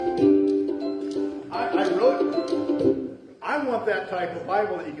type of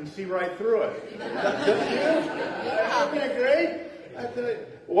Bible that you can see right through it. Isn't that great?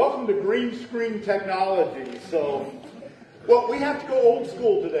 Welcome to green screen technology. So, well, we have to go old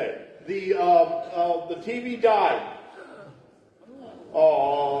school today. The TV died.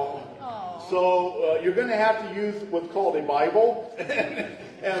 Oh. So you're going to have to use what's called a Bible,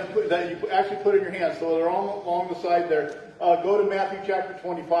 and that you actually put in your hands. So they're all along the side there. Go to Matthew chapter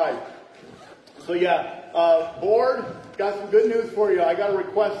 25. So board, got some good news for you. I got a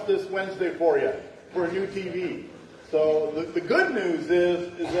request this Wednesday for you for a new TV. So the good news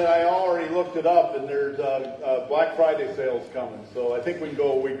is that I already looked it up, and there's Black Friday sales coming. So I think we can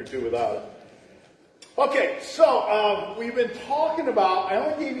go a week or two without it. Okay, so we've been talking about, I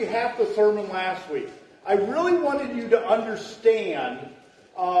only gave you half the sermon last week. I really wanted you to understand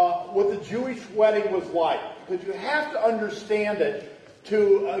what the Jewish wedding was like, because you have to understand it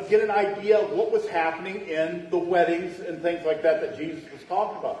to get an idea of what was happening in the weddings and things like that Jesus was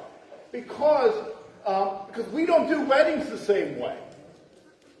talking about. Because we don't do weddings the same way.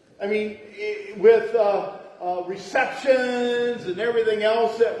 I mean, with receptions and everything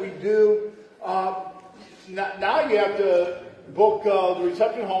else that we do, now you have to book the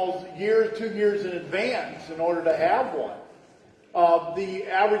reception halls 2 years in advance in order to have one. The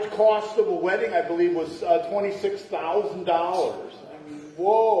average cost of a wedding, I believe, was $26,000. I mean,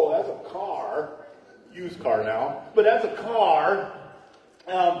 whoa, that's a car. Used car now. But that's a car.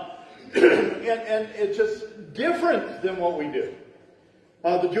 And it's just different than what we do.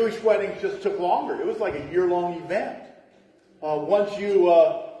 The Jewish weddings just took longer. It was like a year-long event. Once you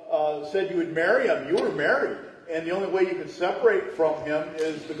said you would marry him, you were married. And the only way you could separate from him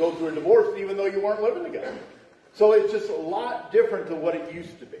is to go through a divorce, even though you weren't living together. So it's just a lot different than what it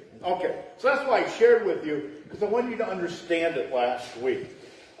used to be. Okay, so that's why I shared with you, because I wanted you to understand it last week.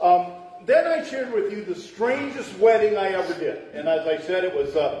 Then I shared with you the strangest wedding I ever did. And as I said, it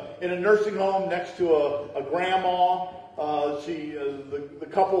was in a nursing home next to a grandma. The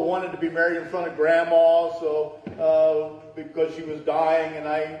couple wanted to be married in front of grandma, so because she was dying, and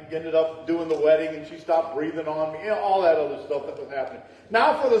I ended up doing the wedding, and she stopped breathing on me, all that other stuff that was happening.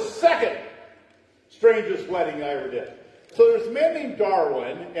 Now for the second strangest wedding I ever did. So there's a man named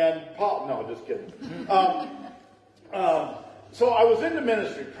Darwin and Paul. No, just kidding. So I was in the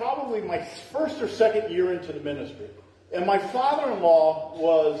ministry, probably my first or second year into the ministry, and my father-in-law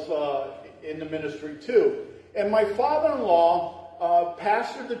was in the ministry too. And my father-in-law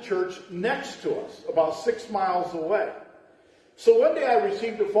pastored the church next to us, about 6 miles away. So one day I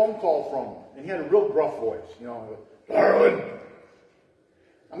received a phone call from him, and he had a real gruff voice. Darwin,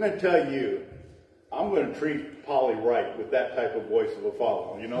 I'm going to tell you, I'm going to treat Polly right with that type of voice of a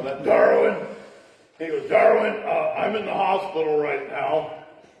father. You know that, Darwin? He goes, Darwin, I'm in the hospital right now.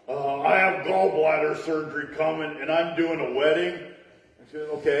 I have gallbladder surgery coming, and I'm doing a wedding. I said,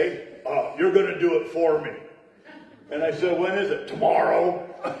 okay, you're going to do it for me. And I said, when is it? Tomorrow.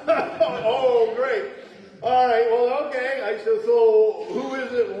 Oh, great. All right, well, okay. I said, so who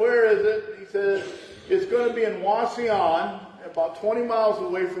is it and where is it? He said, it's going to be in Wauseon, about 20 miles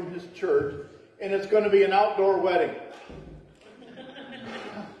away from his church, and it's going to be an outdoor wedding.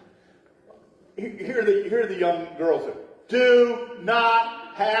 Here are the young girls. Do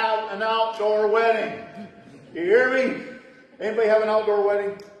not have an outdoor wedding. You hear me? Anybody have an outdoor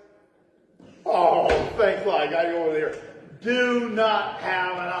wedding? Oh, thanks a lot. I got you over there. Do not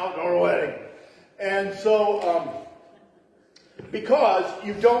have an outdoor wedding. And so, because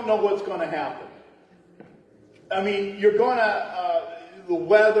you don't know what's going to happen. I mean, you're going to, the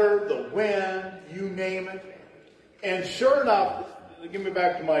weather, the wind, you name it. And sure enough, give me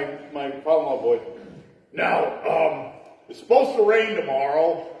back to my father-in-law voice. Now, it's supposed to rain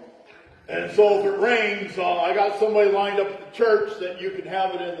tomorrow. And so if it rains, I got somebody lined up at the church that you can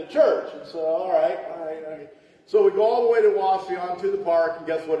have it in the church. And so, all right. So we go all the way to Wauseon, to the park, and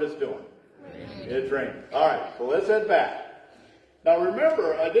guess what it's doing? It's raining. All right, so let's head back. Now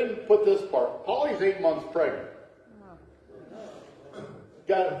remember, I didn't put this part. Polly's 8 months pregnant.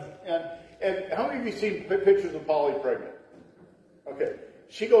 Got it. And how many of you seen pictures of Polly pregnant? Okay.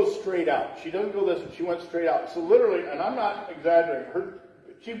 She goes straight out. She doesn't go this way. She went straight out. So literally, and I'm not exaggerating,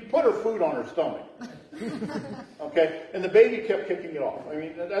 she put her food on her stomach. Okay? And the baby kept kicking it off. I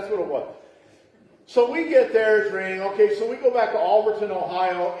mean, that's what it was. So we get there, it's raining. Okay, so we go back to Alberton,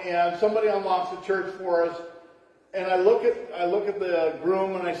 Ohio, and somebody unlocks the church for us. And I look at the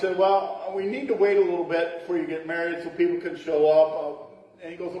groom, and I said, well, we need to wait a little bit before you get married so people can show up.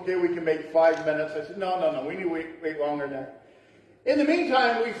 And he goes, okay, we can make 5 minutes. I said, no, we need to wait longer than that. In the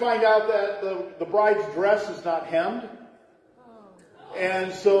meantime, we find out that the bride's dress is not hemmed.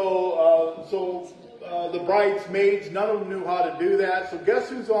 And so the bridesmaids, none of them knew how to do that. So guess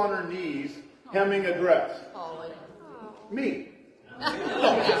who's on her knees hemming a dress? Me.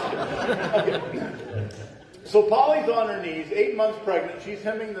 Okay. So Polly's on her knees, 8 months pregnant. She's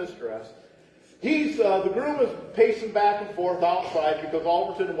hemming this dress. The groom is pacing back and forth outside because all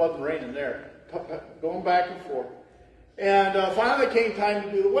of a sudden it wasn't raining there. Going back and forth. And finally came time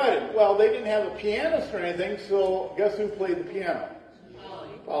to do the wedding. Well, they didn't have a pianist or anything, so guess who played the piano?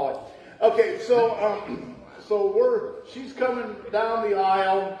 Polly. Okay, so she's coming down the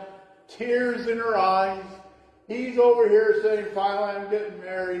aisle, tears in her eyes. He's over here saying, finally I'm getting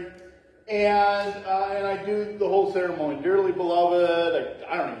married. And I do the whole ceremony. Dearly beloved,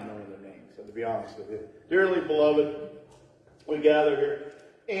 I don't even know their names, so to be honest with you. Dearly beloved, we gather here.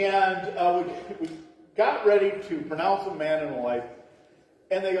 And we got ready to pronounce a man and a wife.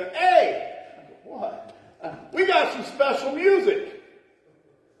 And they go, hey! I go, what? We got some special music.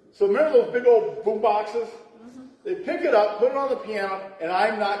 So remember those big old boom boxes? Mm-hmm. They pick it up, put it on the piano, and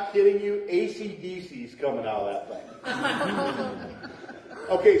I'm not kidding you, AC/DC's coming out of that thing.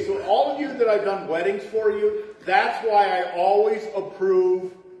 Okay, so all of you that I've done weddings for you, that's why I always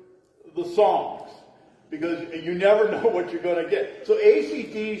approve the songs. Because you never know what you're going to get. So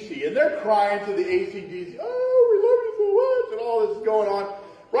AC/DC, and they're crying to the AC/DC, oh, we love you so much, and all this is going on.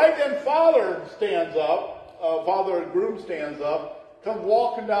 Right then, father stands up, father and groom stands up, comes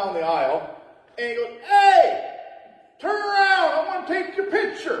walking down the aisle, and he goes, hey, turn around, I want to take your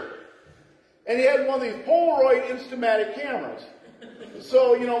picture. And he had one of these Polaroid Instamatic cameras.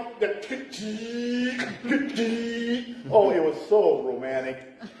 So, you know, oh, it was so romantic.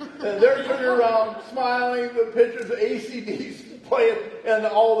 And they're turning around, smiling, the pictures of AC/DC playing, and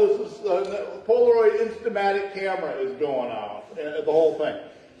all this is, Polaroid Instamatic camera is going off, and the whole thing.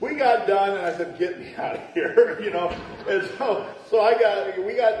 We got done, and I said, get me out of here, you know. And so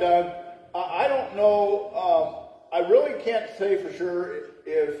we got done. I don't know, I really can't say for sure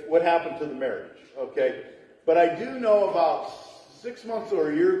if what happened to the marriage, okay? But I do know about 6 months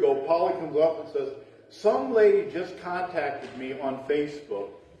or a year ago, Polly comes up and says, some lady just contacted me on Facebook,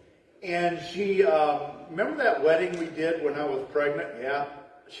 and she, remember that wedding we did when I was pregnant? Yeah.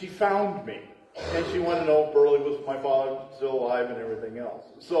 She found me, and she wanted to know if Burley was my father still alive and everything else.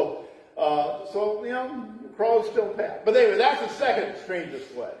 So you know, the crow's still packed. But anyway, that's the second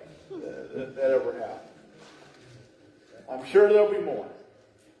strangest wedding that ever happened. I'm sure there'll be more.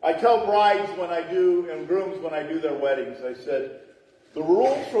 I tell brides and grooms when I do their weddings, I said, the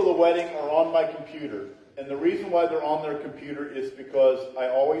rules for the wedding are on my computer. And the reason why they're on their computer is because I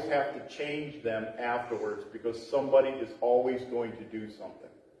always have to change them afterwards because somebody is always going to do something.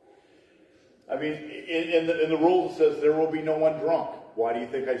 I mean, in the rules it says there will be no one drunk. Why do you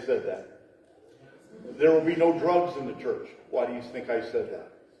think I said that? There will be no drugs in the church. Why do you think I said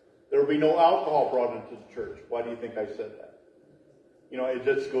that? There will be no alcohol brought into the church. Why do you think I said that? You know, it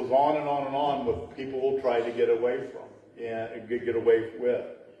just goes on and on and on what people will try to get away from and get away with.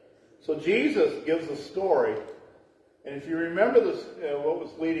 So Jesus gives a story, and if you remember this, what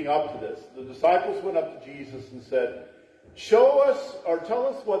was leading up to this, the disciples went up to Jesus and said, show us or tell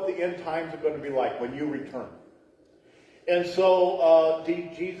us what the end times are going to be like when you return. And so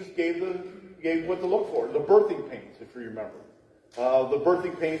Jesus gave what to look for, the birthing pains, if you remember. The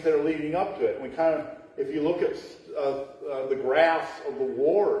birthing pains that are leading up to it. And we kind of, if you look at the graphs of the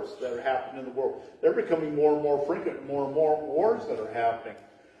wars that are happening in the world, they're becoming more and more frequent, more and more wars that are happening.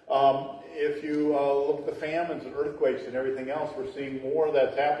 If you look at the famines and earthquakes and everything else, we're seeing more of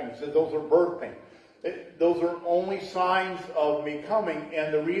that's happening. So those are birth pains. Those are only signs of me coming,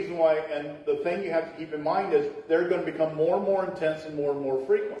 and the reason why, and the thing you have to keep in mind is they're going to become more and more intense and more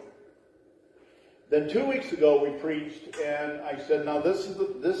frequent. Then 2 weeks ago we preached, and I said, now this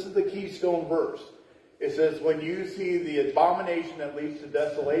is the keystone verse. It says, when you see the abomination that leads to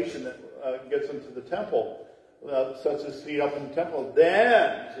desolation that gets into the temple, sets his feet up in the temple,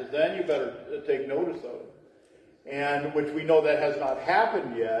 then you better take notice of it. And which we know that has not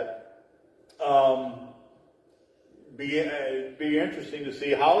happened yet. Be interesting to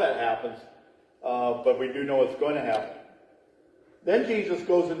see how that happens, but we do know it's going to happen. Then Jesus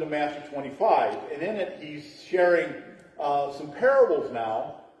goes into Matthew 25, and in it he's sharing some parables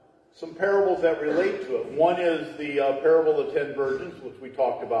now, some parables that relate to it. One is the parable of the 10 virgins, which we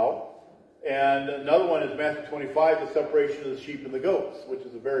talked about, and another one is Matthew 25, the separation of the sheep and the goats, which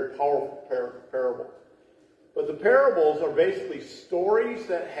is a very powerful parable. But the parables are basically stories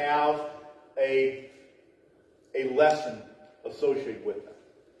that have a lesson associated with them.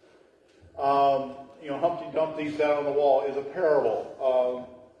 Humpty Dumpty sat on the wall is a parable.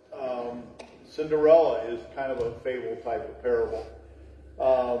 Cinderella is kind of a fable type of parable.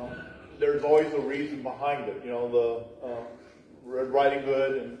 there's always a reason behind it. The Red Riding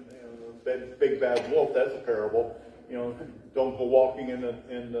Hood and the Big Bad Wolf. That's a parable. Don't go walking in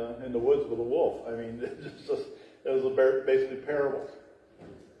the woods with a wolf. I mean, it was basically parables.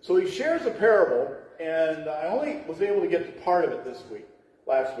 So he shares a parable, and I only was able to get to part of it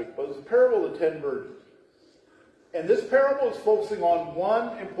last week, but it's a parable of the 10 virgins. And this parable is focusing on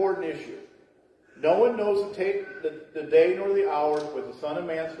one important issue. No one knows the day nor the hour when the Son of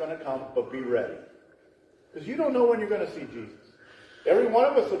Man is going to come, but be ready. Because you don't know when you're going to see Jesus. Every one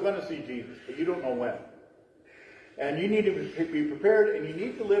of us are going to see Jesus, but you don't know when. And you need to be prepared, and you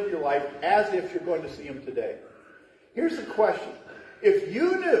need to live your life as if you're going to see him today. Here's the question. If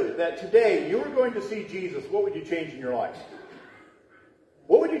you knew that today you were going to see Jesus, what would you change in your life?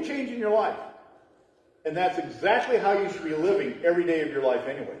 What would you change in your life? And that's exactly how you should be living every day of your life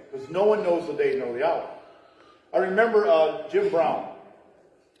anyway, because no one knows the day nor the hour. I remember Jim Brown.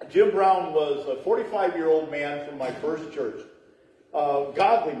 Jim Brown was a 45-year-old man from my first church.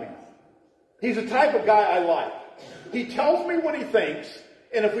 Godly man. He's the type of guy I like. He tells me what he thinks,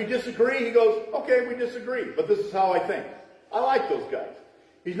 and if we disagree, he goes, okay, we disagree, but this is how I think. I like those guys.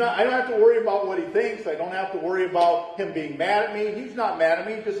 I don't have to worry about what he thinks. I don't have to worry about him being mad at me. He's not mad at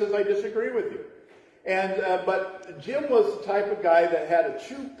me. He just says, I disagree with you. But Jim was the type of guy that had a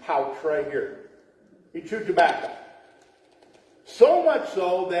chew pouch right here. He chewed tobacco. So much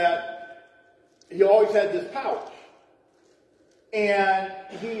so that he always had this pouch. And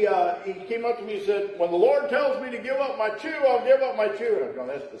he came up to me and said, when the Lord tells me to give up my chew, I'll give up my chew. And I'm going,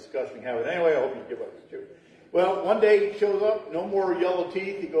 that's a disgusting habit. Anyway, I hope you give up your chew. Well, one day he shows up, no more yellow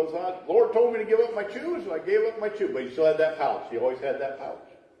teeth. He goes on, the Lord told me to give up my chew, so I gave up my chew. But he still had that pouch. He always had that pouch.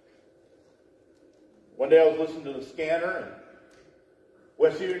 One day I was listening to the scanner, and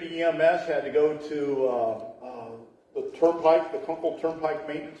West Unity EMS had to go to the Kunkel Turnpike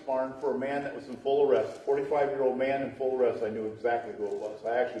maintenance barn for a man that was in full arrest. 45-year-old man in full arrest. I knew exactly who it was.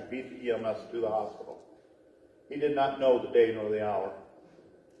 I actually beat the EMS to the hospital. He did not know the day nor the hour.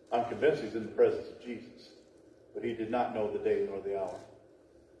 I'm convinced he's in the presence of Jesus. But he did not know the day nor the hour.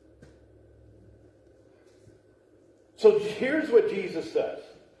 So here's what Jesus says.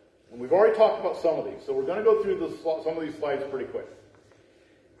 And we've already talked about some of these. So we're going to go through some of these slides pretty quick.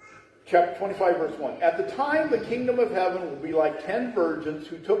 Chapter 25, verse 1. At the time, the kingdom of heaven will be like 10 virgins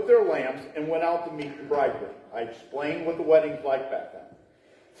who took their lamps and went out to meet the bridegroom. I explained what the wedding's like back then.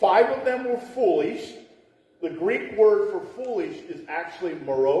 5 of them were foolish. The Greek word for foolish is actually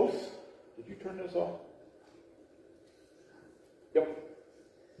morose. Did you turn this off? Yep.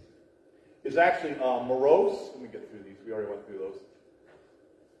 It's actually morose. Let me get through these. We already went through those.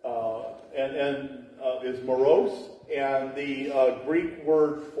 Is morose, and the Greek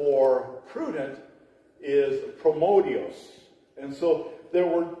word for prudent is promodios. And so there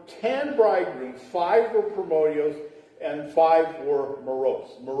were 10 bridegrooms, 5 were promodios, and 5 were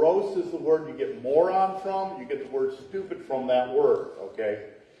morose. Morose is the word you get moron from. You get the word stupid from that word, okay?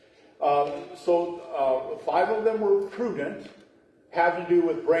 5 of them were prudent, having to do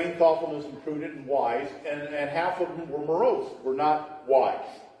with brain, thoughtfulness, and prudent and wise, and half of them were morose, were not wise.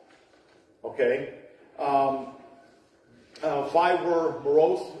 Okay? 5 were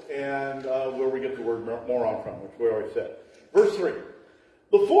morose, and where we get the word moron from, which we already said. Verse 3.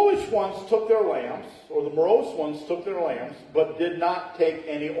 The foolish ones took their lamps, or the morose ones took their lamps, but did not take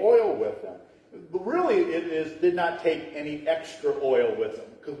any oil with them. But really, it is did not take any extra oil with them,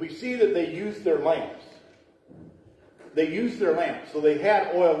 because we see that they used their lamps. They used their lamps, so they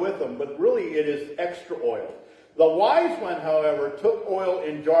had oil with them, but really it is extra oil. The wise one, however, took oil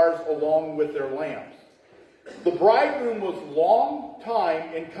in jars along with their lamps. The bridegroom was long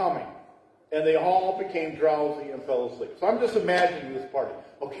time in coming, and they all became drowsy and fell asleep. So I'm just imagining this party.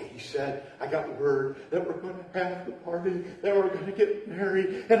 Okay, he said, I got word that we're going to have the party, that we're going to get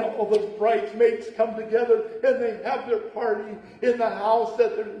married, and all the bridesmaids come together, and they have their party in the house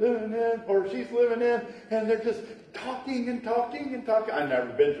that they're living in, or she's living in, and they're just talking and talking and talking. I've never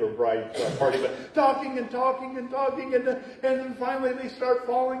been to a bride party, but talking and talking and talking, and then finally they start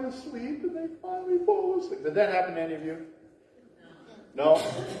falling asleep, and they finally fall asleep. Did that happen to any of you? No?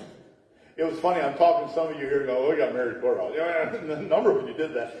 It was funny, I'm talking to some of you here going, we got married at courthouse. Yeah, a number of you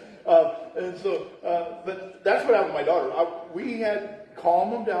did that. But that's what happened to my daughter. We had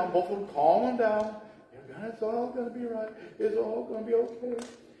calm them down, both of them calm them down. It's all going to be right. It's all going to be okay.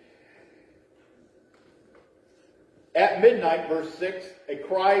 At midnight, verse 6, a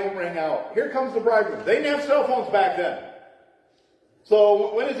cry rang out. Here comes the bridegroom. They didn't have cell phones back then.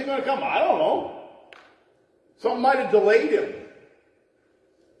 So when is he going to come? I don't know. Something might have delayed him.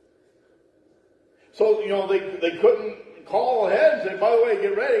 So, they couldn't call ahead and say, by the way,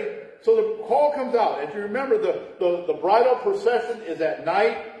 get ready. So the call comes out. If you remember, the bridal procession is at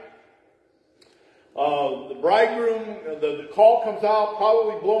night. The bridegroom, the call comes out,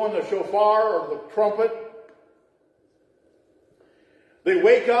 probably blowing the shofar or the trumpet. They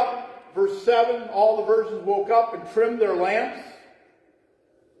wake up, verse 7, all the virgins woke up and trimmed their lamps.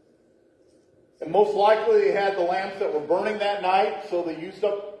 And most likely they had the lamps that were burning that night, so they used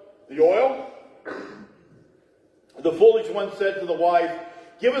up the oil. The foolish one said to the wise,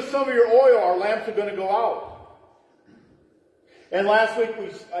 give us some of your oil, our lamps are going to go out. And last week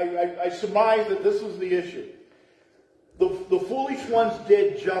I surmised that this was the issue. The foolish ones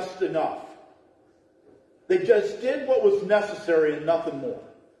did just enough. They just did what was necessary and nothing more.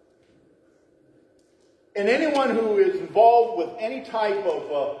 And anyone who is involved with any type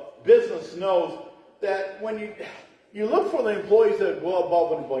of business knows that when you look for the employees that go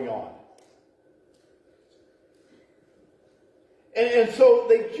above and beyond. And so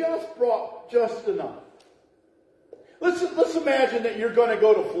they just brought just enough. Let's imagine that you're going to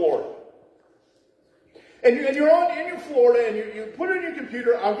go to Florida. And you're in Florida and you put in your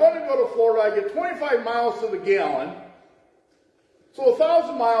computer, I'm going to go to Florida, I get 25 miles to the gallon. So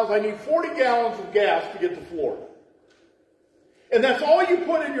 1,000 miles, I need 40 gallons of gas to get to Florida. And that's all you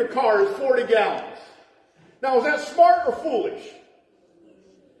put in your car is 40 gallons. Now, is that smart or foolish?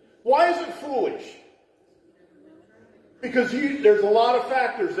 Why is it foolish? Because there's a lot of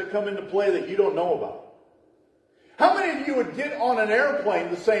factors that come into play that you don't know about. How many of you would get on an airplane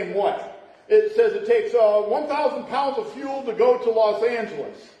the same way? It says it takes 1,000 pounds of fuel to go to Los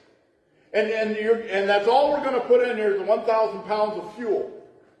Angeles. And that's all we're going to put in here is 1,000 pounds of fuel.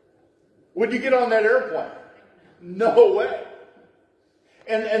 Would you get on that airplane? No way.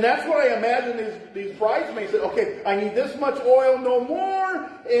 And that's what I imagine these bridesmaids said, okay, I need this much oil, no more.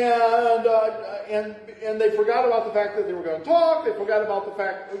 And they forgot about the fact that they were going to talk. They forgot about the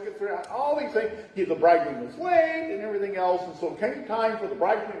fact that all these things. The bridegroom was late and everything else. And so it came time for the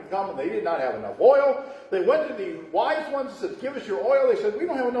bridegroom to come, and they did not have enough oil. They went to the wise ones and said, give us your oil. They said, we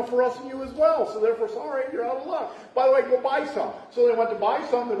don't have enough for us and you as well. So therefore, sorry, you're out of luck. By the way, go buy some. So they went to buy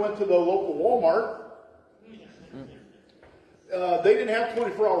some. They went to the local Walmart. They didn't have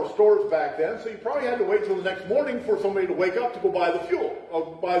 24-hour stores back then, so you probably had to wait till the next morning for somebody to wake up to go buy the fuel,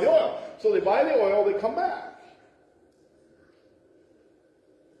 or buy the oil. So they buy the oil, they come back.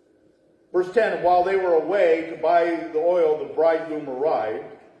 Verse 10, and while they were away to buy the oil, the bridegroom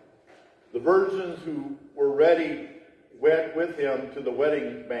arrived. The virgins who were ready went with him to the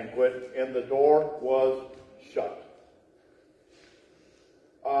wedding banquet, and the door was shut.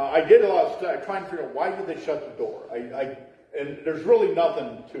 I did a lot of study trying to figure out why did they shut the door. And there's really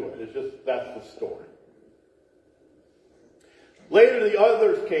nothing to it. It's just, that's the story. Later the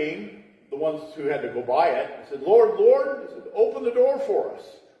others came, the ones who had to go buy it, and said, Lord, Lord, he said, open the door for us.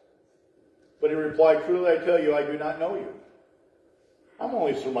 But he replied, truly I tell you, I do not know you. I'm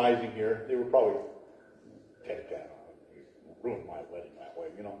only surmising here. They were probably, take that on. Ruin my wedding that way,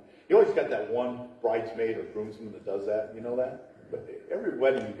 you know. You always got that one bridesmaid or groomsman that does that. You know that? But every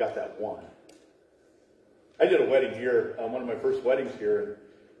wedding you've got that one. I did a wedding here, one of my first weddings here,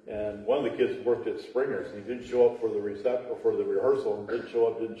 and one of the kids worked at Springer's, and he didn't show up for the rehearsal, and didn't show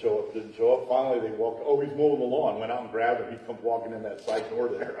up. Finally, they walked, oh, he's mowing the lawn. Went out and grabbed him. He comes walking in that side door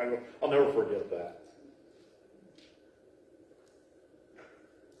there. I'll never forget that.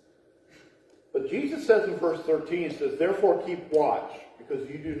 But Jesus says in verse 13, he says, therefore keep watch, because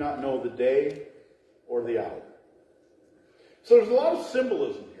you do not know the day or the hour. So there's a lot of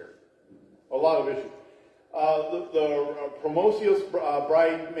symbolism here, a lot of issues. The Promotius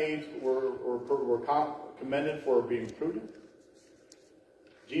bridesmaids were commended for being prudent.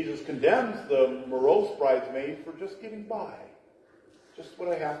 Jesus condemns the morose bridesmaids for just getting by. Just what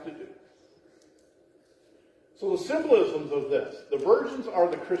I have to do. So the symbolisms of this. The virgins are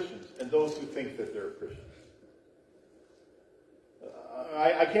the Christians and those who think that they're Christians.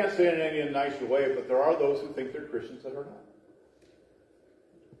 I can't say it in any nicer way, but there are those who think they're Christians that are not.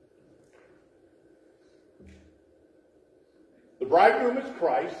 The bridegroom is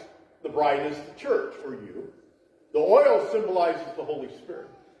Christ. The bride is the church, or you. The oil symbolizes the Holy Spirit.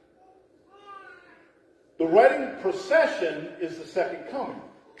 The wedding procession is the second coming.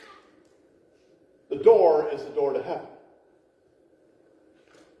 The door is the door to heaven.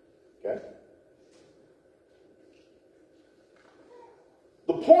 Okay?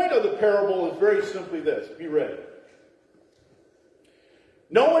 The point of the parable is very simply this. Be ready.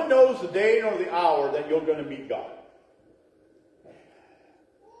 No one knows the day nor the hour that you're going to meet God.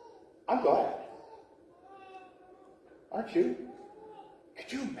 I'm glad. Aren't you?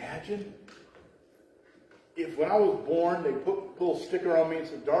 Could you imagine if when I was born, they put a little sticker on me and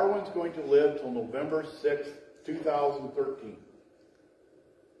said, Darwin's going to live till November 6th, 2013.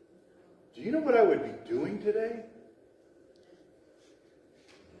 Do you know what I would be doing today?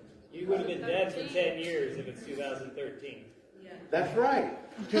 You would have been dead for 10 years if it's 2013. Yeah. That's right.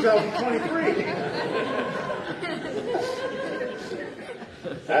 2023.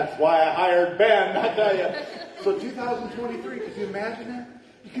 That's why I hired Ben, I tell you. So 2023, could you imagine that?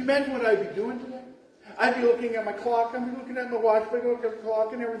 Can you imagine what I'd be doing today? I'd be looking at my clock, I'd be looking at my watch, I'd be looking at the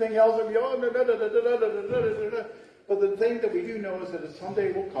clock and everything else. I'd be, But the thing that we do know is that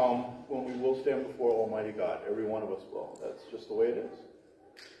someday will come when we will stand before Almighty God. Every one of us will. That's just the way it is.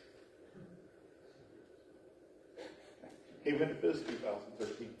 Even if it is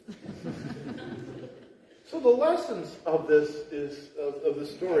 2013. So the lessons of this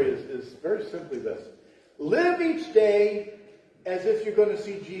story is very simply this. Live each day as if you're going to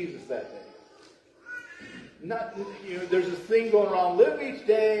see Jesus that day. Not, there's this thing going around, live each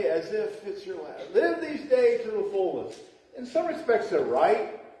day as if it's your last. Live each day to the fullest. In some respects, they're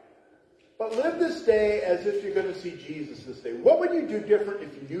right. But live this day as if you're going to see Jesus this day. What would you do different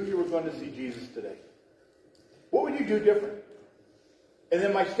if you knew you were going to see Jesus today? What would you do different? And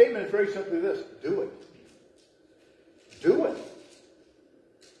then my statement is very simply this. Do it. Do it.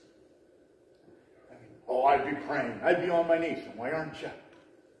 Oh, I'd be praying. I'd be on my knees. Why aren't you?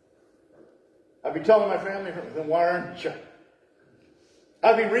 I'd be telling my family, then why aren't you?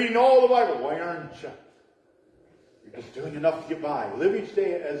 I'd be reading all the Bible. Why aren't you? You're just doing enough to get by. Live each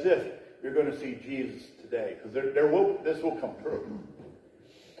day as if you're going to see Jesus today. Because this will come true.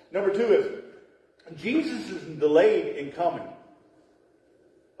 Number two is, Jesus is delayed in coming,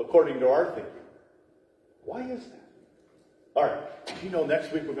 according to our thinking. Why is that? All right.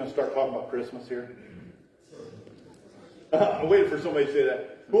 Next week we're going to start talking about Christmas here. I'm waiting for somebody to say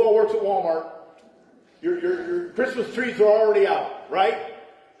that. Who all works at Walmart? Your Christmas trees are already out, right?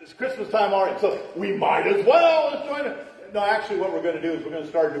 It's Christmas time already, so we might as well. Let's join it. No, actually what we're going to do is we're going to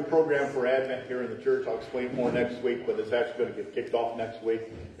start a new program for Advent here in the church. I'll explain more next week, but it's actually going to get kicked off next week,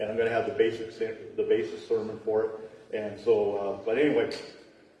 and I'm going to have the basis sermon for it. And so, but anyway,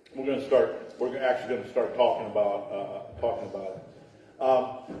 we're actually going to start talking about it.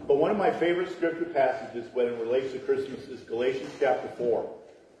 But one of my favorite scripture passages when it relates to Christmas is Galatians chapter 4,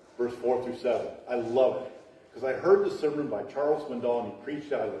 verse 4 through 7. I love it because I heard the sermon by Charles Swindoll, and he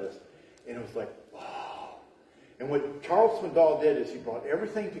preached out of this, and it was like, wow. And what Charles Swindoll did is he brought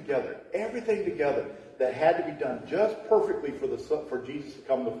everything together that had to be done just perfectly for Jesus to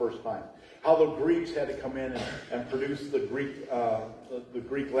come the first time. How the Greeks had to come in and produce the Greek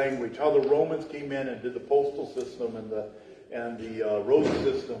language. How the Romans came in and did the postal system and the road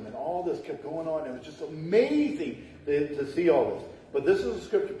system, and all this kept going on. It was just amazing to see all this. But this is a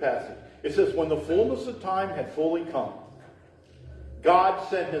scripture passage. It says, when the fullness of time had fully come, God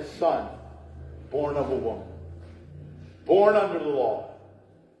sent his Son, born of a woman, born under the law,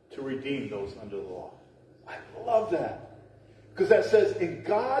 to redeem those under the law. I love that. Because that says, in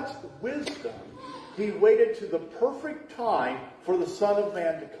God's wisdom, he waited to the perfect time for the Son of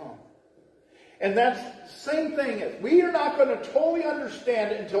Man to come. And that's the same thing. We are not going to totally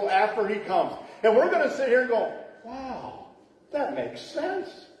understand it until after he comes. And we're going to sit here and go, wow, that makes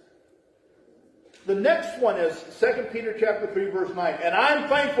sense. The next one is 2 Peter chapter 3, verse 9. And I'm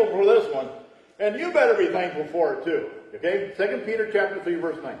thankful for this one. And you better be thankful for it too. Okay? 2 Peter chapter 3,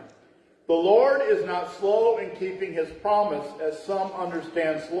 verse 9. The Lord is not slow in keeping his promise, as some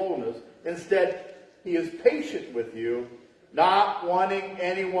understand slowness. Instead, he is patient with you, not wanting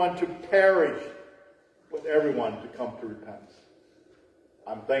anyone to perish, but everyone to come to repentance.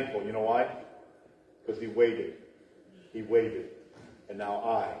 I'm thankful. You know why? Because he waited. He waited. And now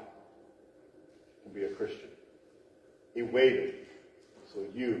I can be a Christian. He waited so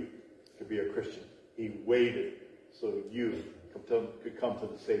you could be a Christian. He waited so you could come to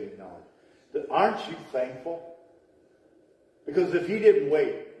the saving knowledge. Aren't you thankful? Because if he didn't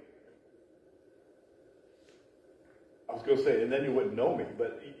wait, I was going to say, and then you wouldn't know me,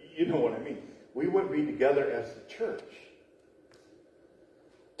 but you know what I mean. We wouldn't be together as the church.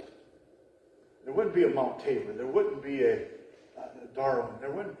 There wouldn't be a Mount Tabor. There wouldn't be a Darwin.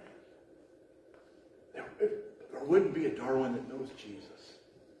 There wouldn't be a Darwin that knows Jesus.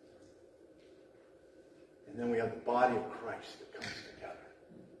 And then we have the body of Christ that comes together.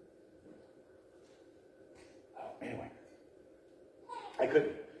 Anyway, I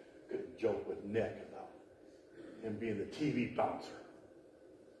couldn't joke with Nick about him being the TV bouncer.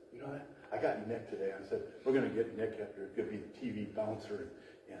 You know that? I got Nick today. I said, we're going to get Nick up here. He's going to be the TV bouncer.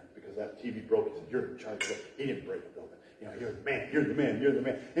 And because that TV broke, he said, "You're in charge of it." He didn't break it, though. You're the man, you're the man, you're the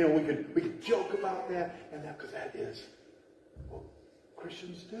man. We could joke about that, and that, because that is what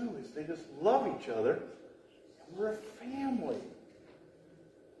Christians do, is they just love each other, and we're a family.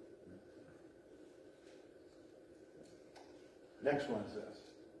 Next one is this.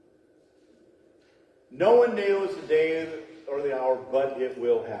 No one knows the day or the hour, but it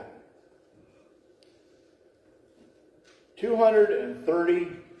will happen. 230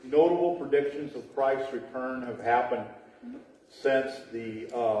 notable predictions of Christ's return have happened since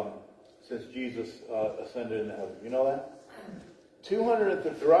Jesus ascended into heaven. You know that?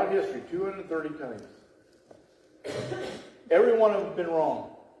 230 throughout history, 230 times. Every one of them has been wrong.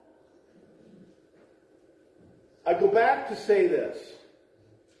 I go back to say this.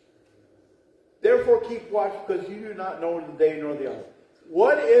 Therefore keep watch, because you do not know the day nor the hour.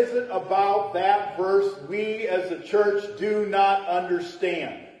 What is it about that verse we as a church do not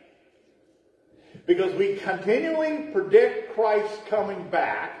understand? Because we continually predict Christ coming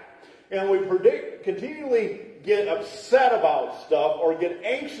back, and we continually get upset about stuff or get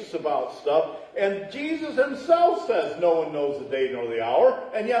anxious about stuff, and Jesus himself says no one knows the day nor the hour,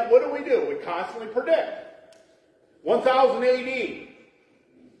 and yet what do? We constantly predict. 1000 AD,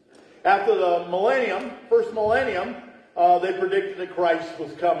 after the millennium, first millennium, they predicted that Christ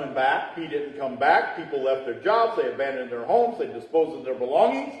was coming back. He didn't come back. People left their jobs. They abandoned their homes. They disposed of their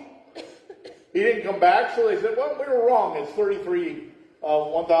belongings. He didn't come back, so they said, well, we were wrong. It's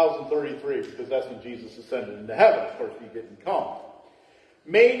 1033, because that's when Jesus ascended into heaven. Of course, he didn't come.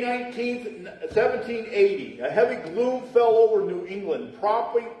 May 19th, 1780, a heavy gloom fell over New England,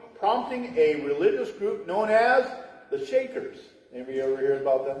 prompting a religious group known as the Shakers. Anybody ever hear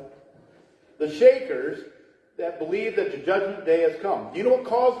about them? The Shakers that believe that the judgment day has come. Do you know what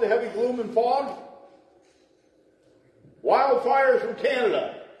caused the heavy gloom and fog? Wildfires from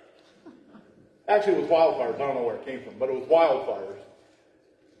Canada. Actually, it was wildfires. I don't know where it came from, but it was wildfires.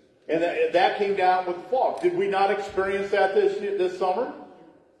 And that came down with the fog. Did we not experience that this summer?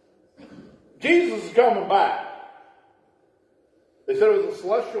 Jesus is coming back. They said it was a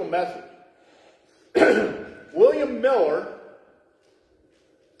celestial message. William Miller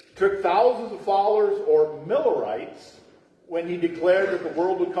took thousands of followers, or Millerites, when he declared that the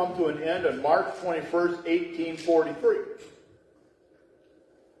world would come to an end on March 21st, 1843. Of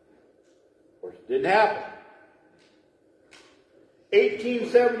course, it didn't happen.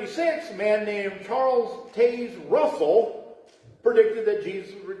 1876, a man named Charles Taze Russell predicted that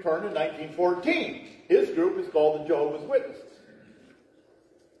Jesus would return in 1914. His group is called the Jehovah's Witnesses.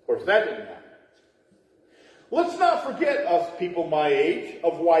 Of course, that didn't happen. Let's not forget, us people my age,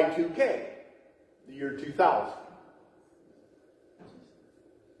 of Y2K, the year 2000.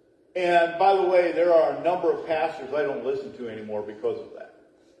 And by the way, there are a number of pastors I don't listen to anymore because of that.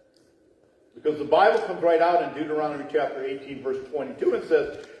 Because the Bible comes right out in Deuteronomy chapter 18, verse 22, and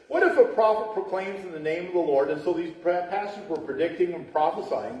says, what if a prophet proclaims in the name of the Lord? And so these pastors were predicting and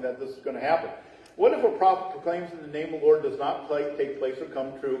prophesying that this is going to happen. What if a prophet proclaims in the name of the Lord does not take place or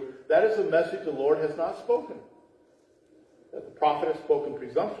come true? That is a message the Lord has not spoken. That the prophet has spoken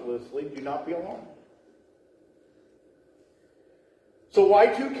presumptuously, do not be alarmed. So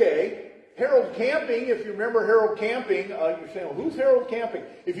Y2K, Harold Camping, if you remember Harold Camping, you're saying, well, who's Harold Camping?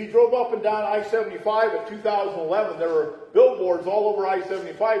 If you drove up and down I-75 in 2011, there were billboards all over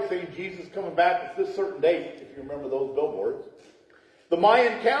I-75 saying Jesus is coming back at this certain date, if you remember those billboards. The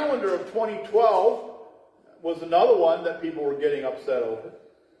Mayan calendar of 2012 was another one that people were getting upset over.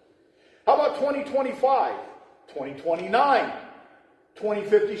 How about 2025, 2029,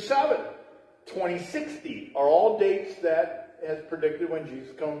 2057, 2060 are all dates that has predicted when Jesus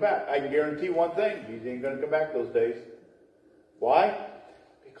is coming back. I can guarantee one thing, Jesus ain't going to come back those days. Why?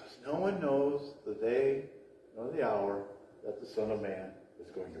 Because no one knows the day nor the hour that the Son of Man is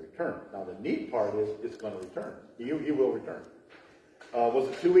going to return. Now the neat part is it's going to return. He will return. Was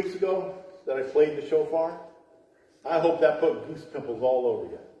it 2 weeks ago that I played the shofar? I hope that put goose pimples all over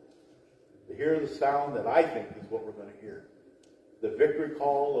you. To hear the sound that I think is what we're going to hear. The victory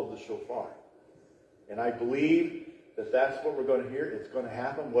call of the shofar. And I believe that that's what we're going to hear. It's going to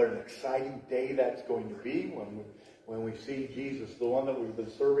happen. What an exciting day that's going to be when we see Jesus, the one that we've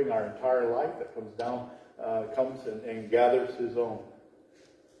been serving our entire life, that comes down, comes and gathers his own.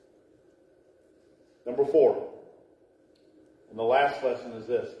 Number 4. And the last lesson is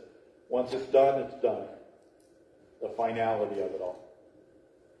this. Once it's done, it's done. The finality of it all.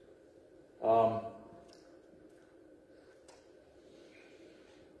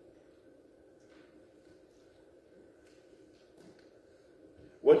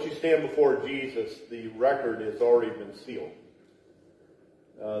 Once you stand before Jesus, the record has already been sealed.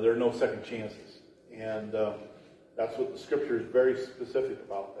 There are no second chances. And that's what the Scripture is very specific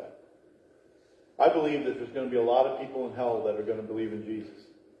about that. I believe that there's going to be a lot of people in hell that are going to believe in Jesus.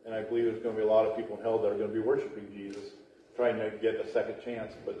 And I believe there's going to be a lot of people in hell that are going to be worshiping Jesus, trying to get a second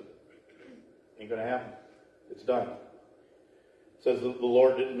chance, but it ain't going to happen. It's done. It says that the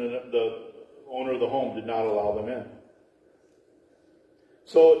Lord didn't, the owner of the home did not allow them in.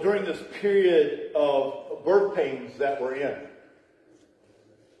 So during this period of birth pains that we're in,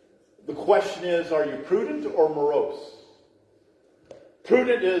 the question is, are you prudent or morose?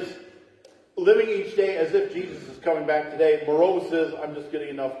 Prudent is living each day as if Jesus is coming back today. Morose is, I'm just getting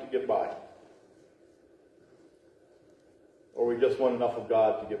enough to get by. Or we just want enough of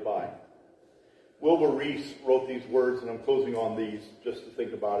God to get by. Wilbur Reese wrote these words, and I'm closing on these just to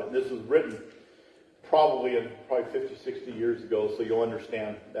think about it. And this was written probably 50, 60 years ago, so you'll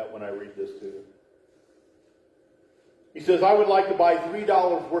understand that when I read this to you. He says, I would like to buy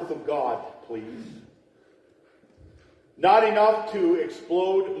 $3 worth of God, please. Not enough to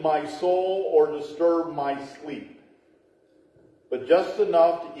explode my soul or disturb my sleep, but just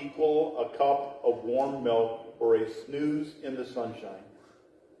enough to equal a cup of warm milk or a snooze in the sunshine.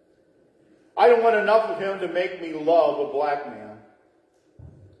 I don't want enough of him to make me love a black man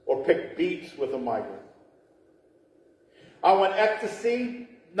or pick beets with a migrant. I want ecstasy,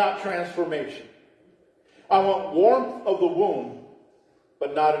 not transformation. I want warmth of the womb,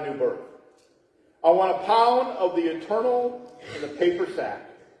 but not a new birth. I want a pound of the eternal in a paper sack.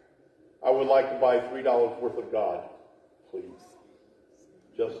 I would like to buy $3 worth of God, please.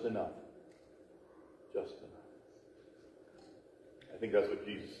 Just enough. Just enough. I think that's what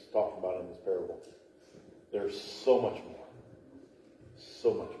Jesus is talking about in this parable. There's so much more.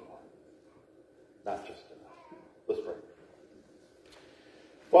 So much more. Not just enough. Let's pray.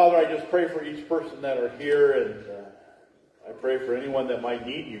 Father, I just pray for each person that are here, and I pray for anyone that might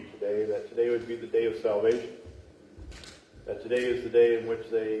need you today, that today would be the day of salvation. That today is the day in which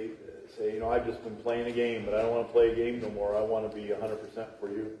they say, I've just been playing a game, but I don't want to play a game no more. I want to be 100% for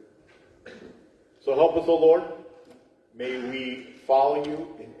you. So help us, O Lord. May we follow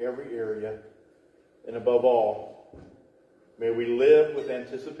you in every area. And above all, may we live with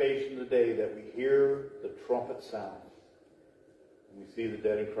anticipation today that we hear the trumpet sound. And we see the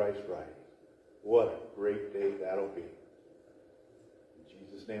dead in Christ rise. What a great day that'll be. In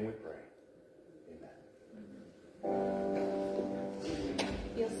Jesus' name we pray. Amen.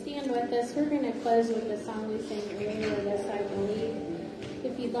 You'll stand with us. We're going to close with the song we sang earlier, This I Believe.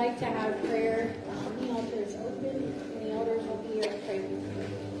 If you'd like to have prayer, the altar is open, and the elders will be here to pray with you.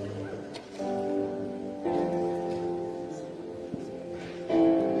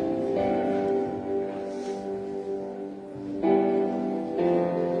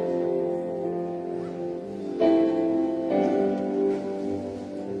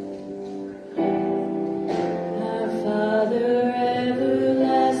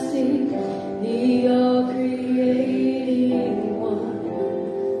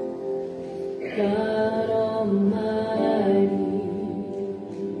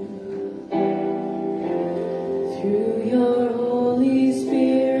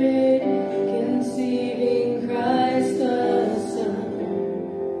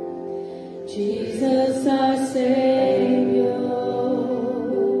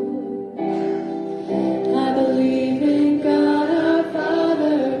 I believe in God our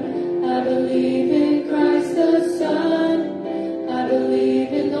Father.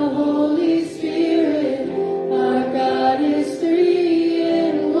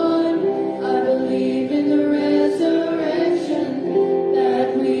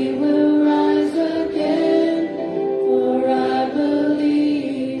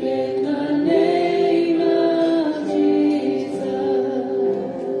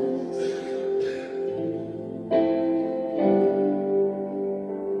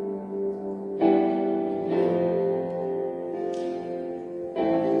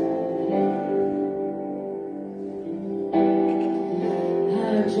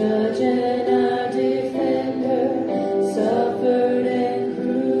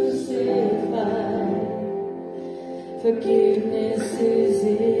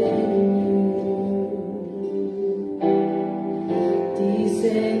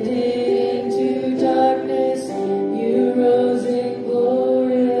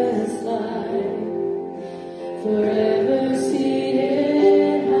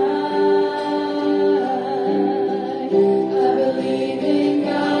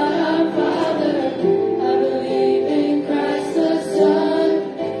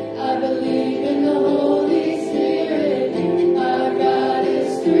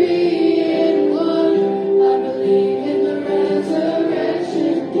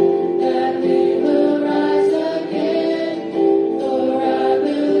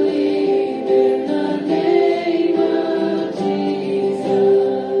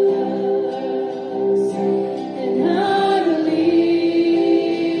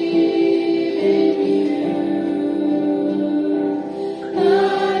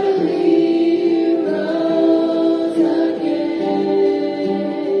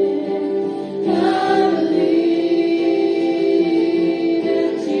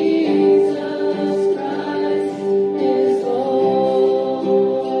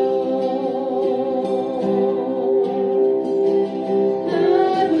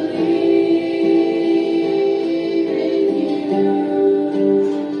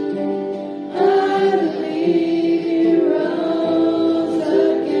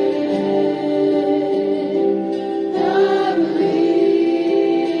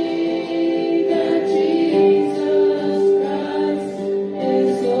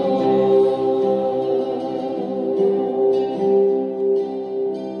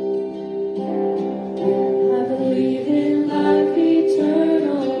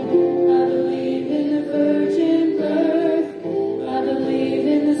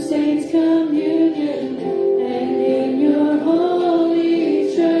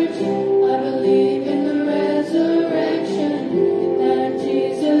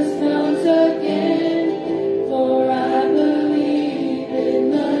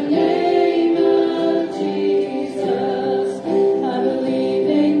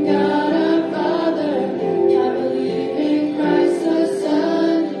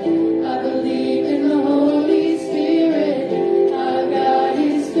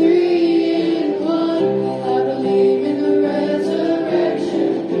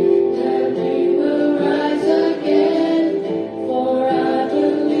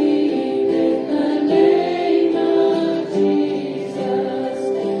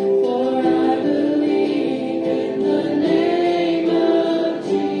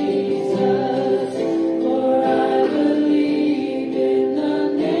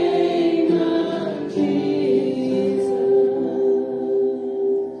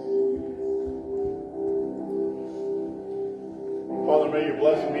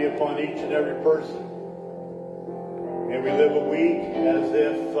 person. May we live a week as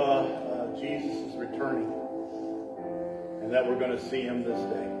if Jesus is returning and that we're going to see him this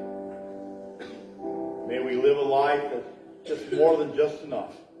day. May we live a life that's just more than just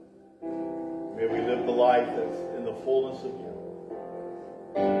enough. May we live the life that's in the fullness of you.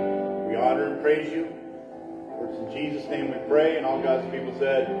 We honor and praise you. For it's in Jesus' name we pray, and all God's people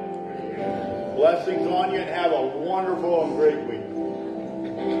said, blessings on you, and have a wonderful and great week.